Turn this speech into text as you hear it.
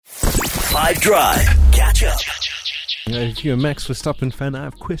5 Drive. Catch up. If you're a Max Verstappen fan, I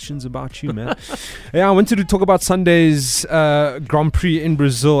have questions about you, man. I wanted to talk about Sunday's Grand Prix in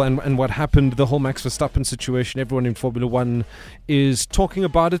Brazil and what happened, the whole Max Verstappen situation. Everyone in Formula One is talking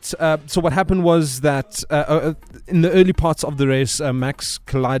about it. So what happened was that in the early parts of the race, Max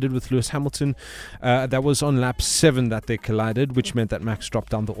collided with Lewis Hamilton. That was on lap 7 that they collided, which meant that Max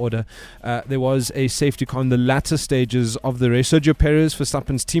dropped down the order. There was a safety car in the latter stages of the race. Sergio Perez,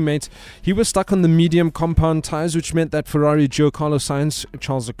 Verstappen's teammate, he was stuck on the medium compound tyres, which meant that Ferrari Joe Carlos Sainz,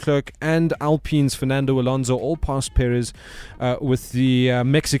 Charles Leclerc, and Alpine's Fernando Alonso all passed Perez, with the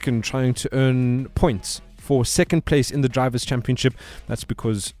Mexican trying to earn points for second place in the Drivers' Championship. That's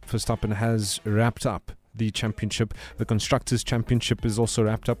because Verstappen has wrapped up the championship. The Constructors' Championship is also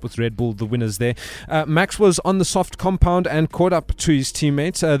wrapped up with Red Bull, the winners there. Max was on the soft compound and caught up to his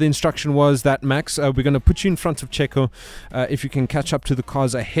teammates. The instruction was that, Max, we're going to put you in front of Checo if you can catch up to the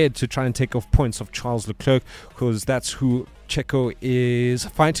cars ahead to try and take off points of Charles Leclerc, because that's who Checo is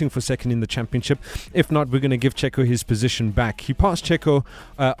fighting for second in the championship. If not, we're going to give Checo his position back. He passed Checo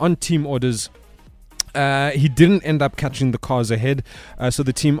on team orders. He didn't end up catching the cars ahead, so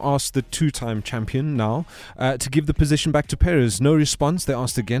the team asked the two-time champion now to give the position back to Perez. No response. They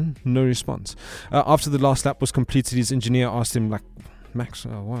asked again. No response. After the last lap was completed, his engineer asked him, Max,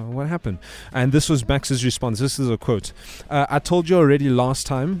 what happened? And this was Max's response. This is a quote. I told you already last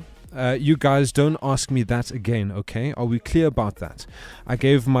time. You guys don't ask me that again, okay? Are we clear about that? I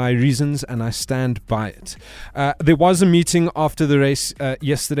gave my reasons and I stand by it. There was a meeting after the race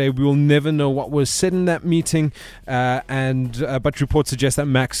yesterday. We will never know what was said in that meeting, but reports suggest that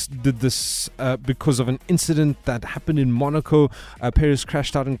Max did this because of an incident that happened in Monaco. Perez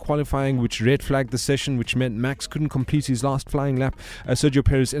crashed out in qualifying, which red flagged the session, which meant Max couldn't complete his last flying lap. Sergio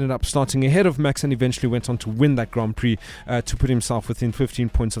Perez ended up starting ahead of Max and eventually went on to win that Grand Prix to put himself within 15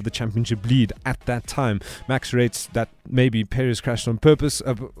 points of the championship lead at that time. Max rates that maybe Perez crashed on purpose,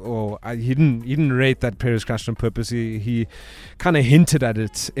 he didn't rate that Perez crashed on purpose. He kind of hinted at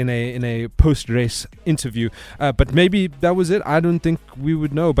it in a post-race interview, but maybe that was it. I don't think we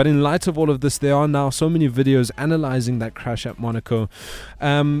would know. But in light of all of this, there are now so many videos analyzing that crash at Monaco.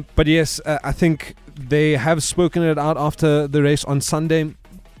 But yes, I think they have spoken it out after the race on Sunday.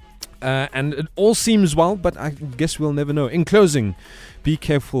 And it all seems well, but I guess we'll never know. In closing, be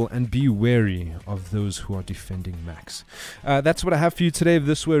careful and be wary of those who are defending Max. That's what I have for you today. If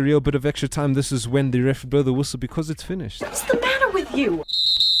this were a real bit of extra time, this is when the ref blow the whistle, because it's finished. What's the matter with you?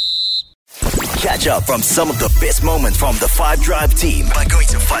 Catch up from some of the best moments from the 5 Drive team by going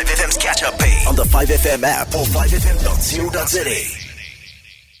to 5FM's catch-up page on the 5FM app or 5FM.co.za.